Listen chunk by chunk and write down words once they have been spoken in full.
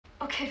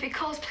Okay, if he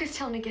calls, please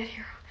tell him to get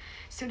here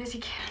as soon as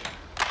he can.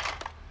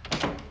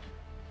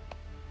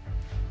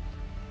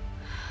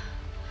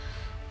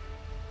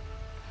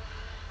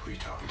 Who are you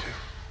talking to?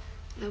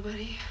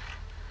 Nobody.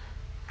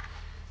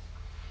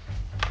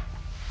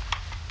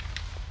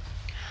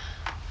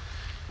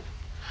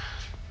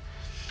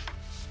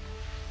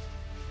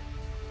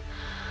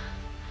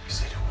 You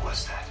said, who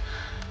was that?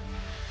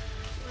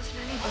 It wasn't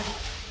anybody.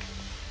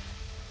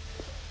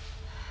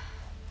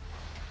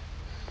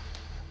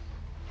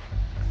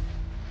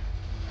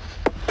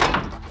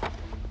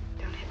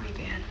 Don't hit me,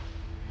 Van.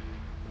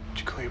 Did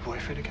you call your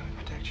boyfriend to come and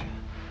protect you? I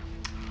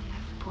don't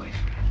have a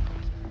boyfriend.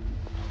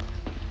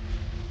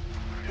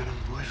 You don't have a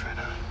boyfriend,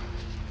 huh?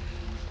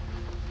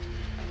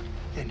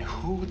 Then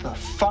who the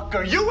fuck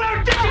are you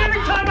out there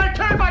every time I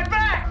turn my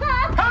back?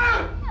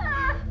 Huh?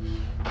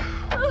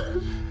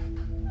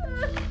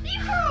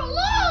 Leave her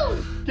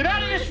alone! Get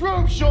out of this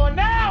room, Sean,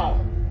 now!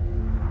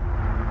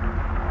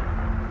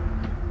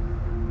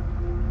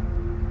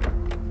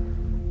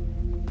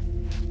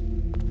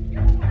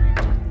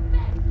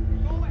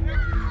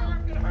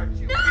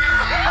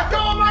 Let go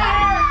of my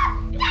hair!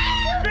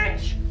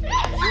 Bitch!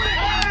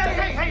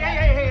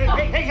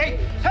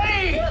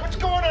 Hey! What's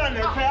going on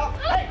there, pal?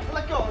 Hey,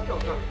 let go.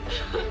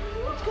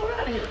 What's going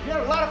on here? You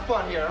had a lot of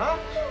fun here, huh?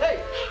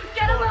 Hey!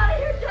 Get him out of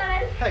here,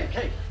 Dennis!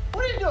 Hey,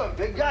 what are you doing,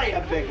 big guy? You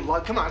big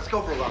lug. Come on, let's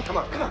go for a walk. Come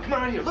on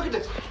out here. Look at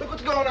this. Look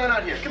what's going on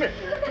out here. Come here.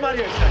 Come out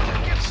here a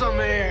second. Get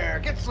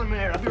some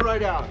air. I'll be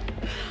right out.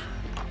 You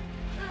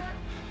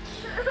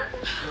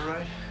all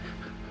right?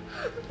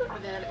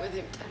 I've had it with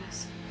him,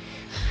 Dennis.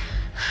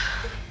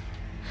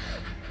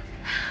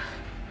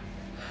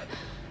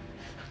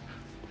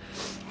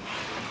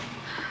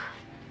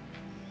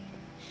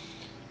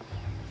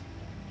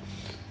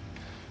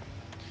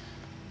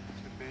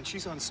 Man,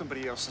 she's on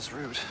somebody else's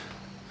route.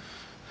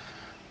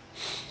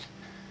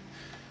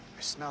 I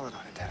smell it on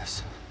her,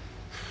 Dennis.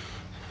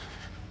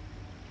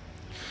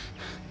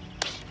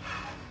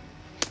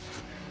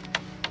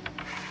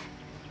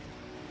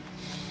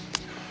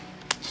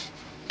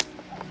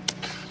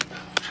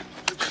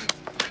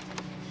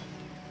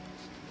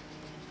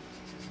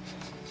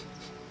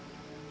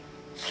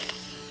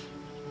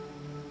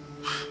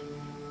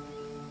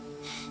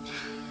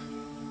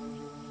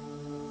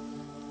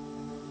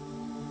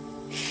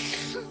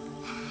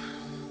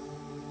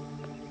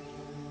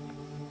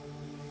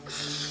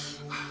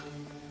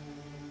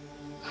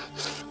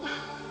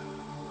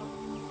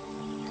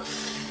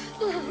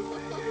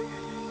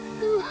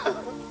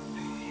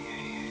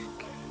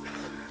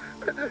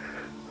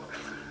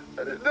 I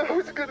didn't know it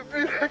was gonna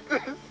be like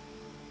this.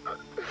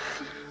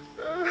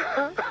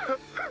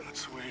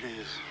 That's the way it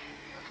is.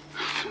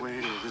 That's the way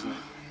it is, isn't it?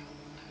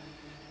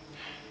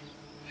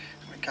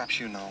 How many cops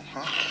you know,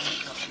 huh? How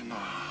many cops you know?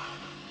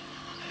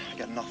 I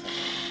got nothing.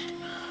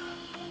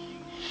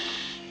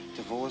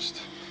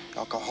 Divorced,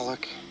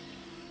 alcoholic.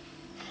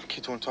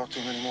 Kids won't talk to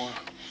him anymore.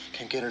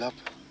 Can't get it up.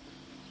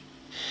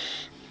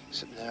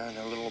 Sitting there in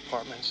their little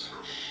apartments,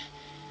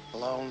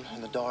 alone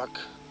in the dark,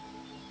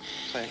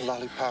 playing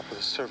lollipop with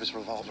a service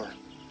revolver.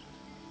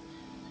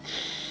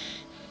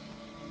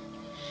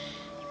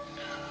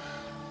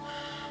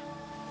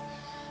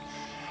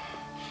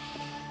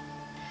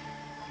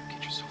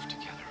 Get yourself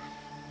together.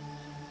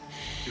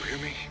 You hear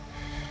me?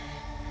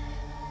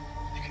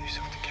 You get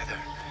yourself together.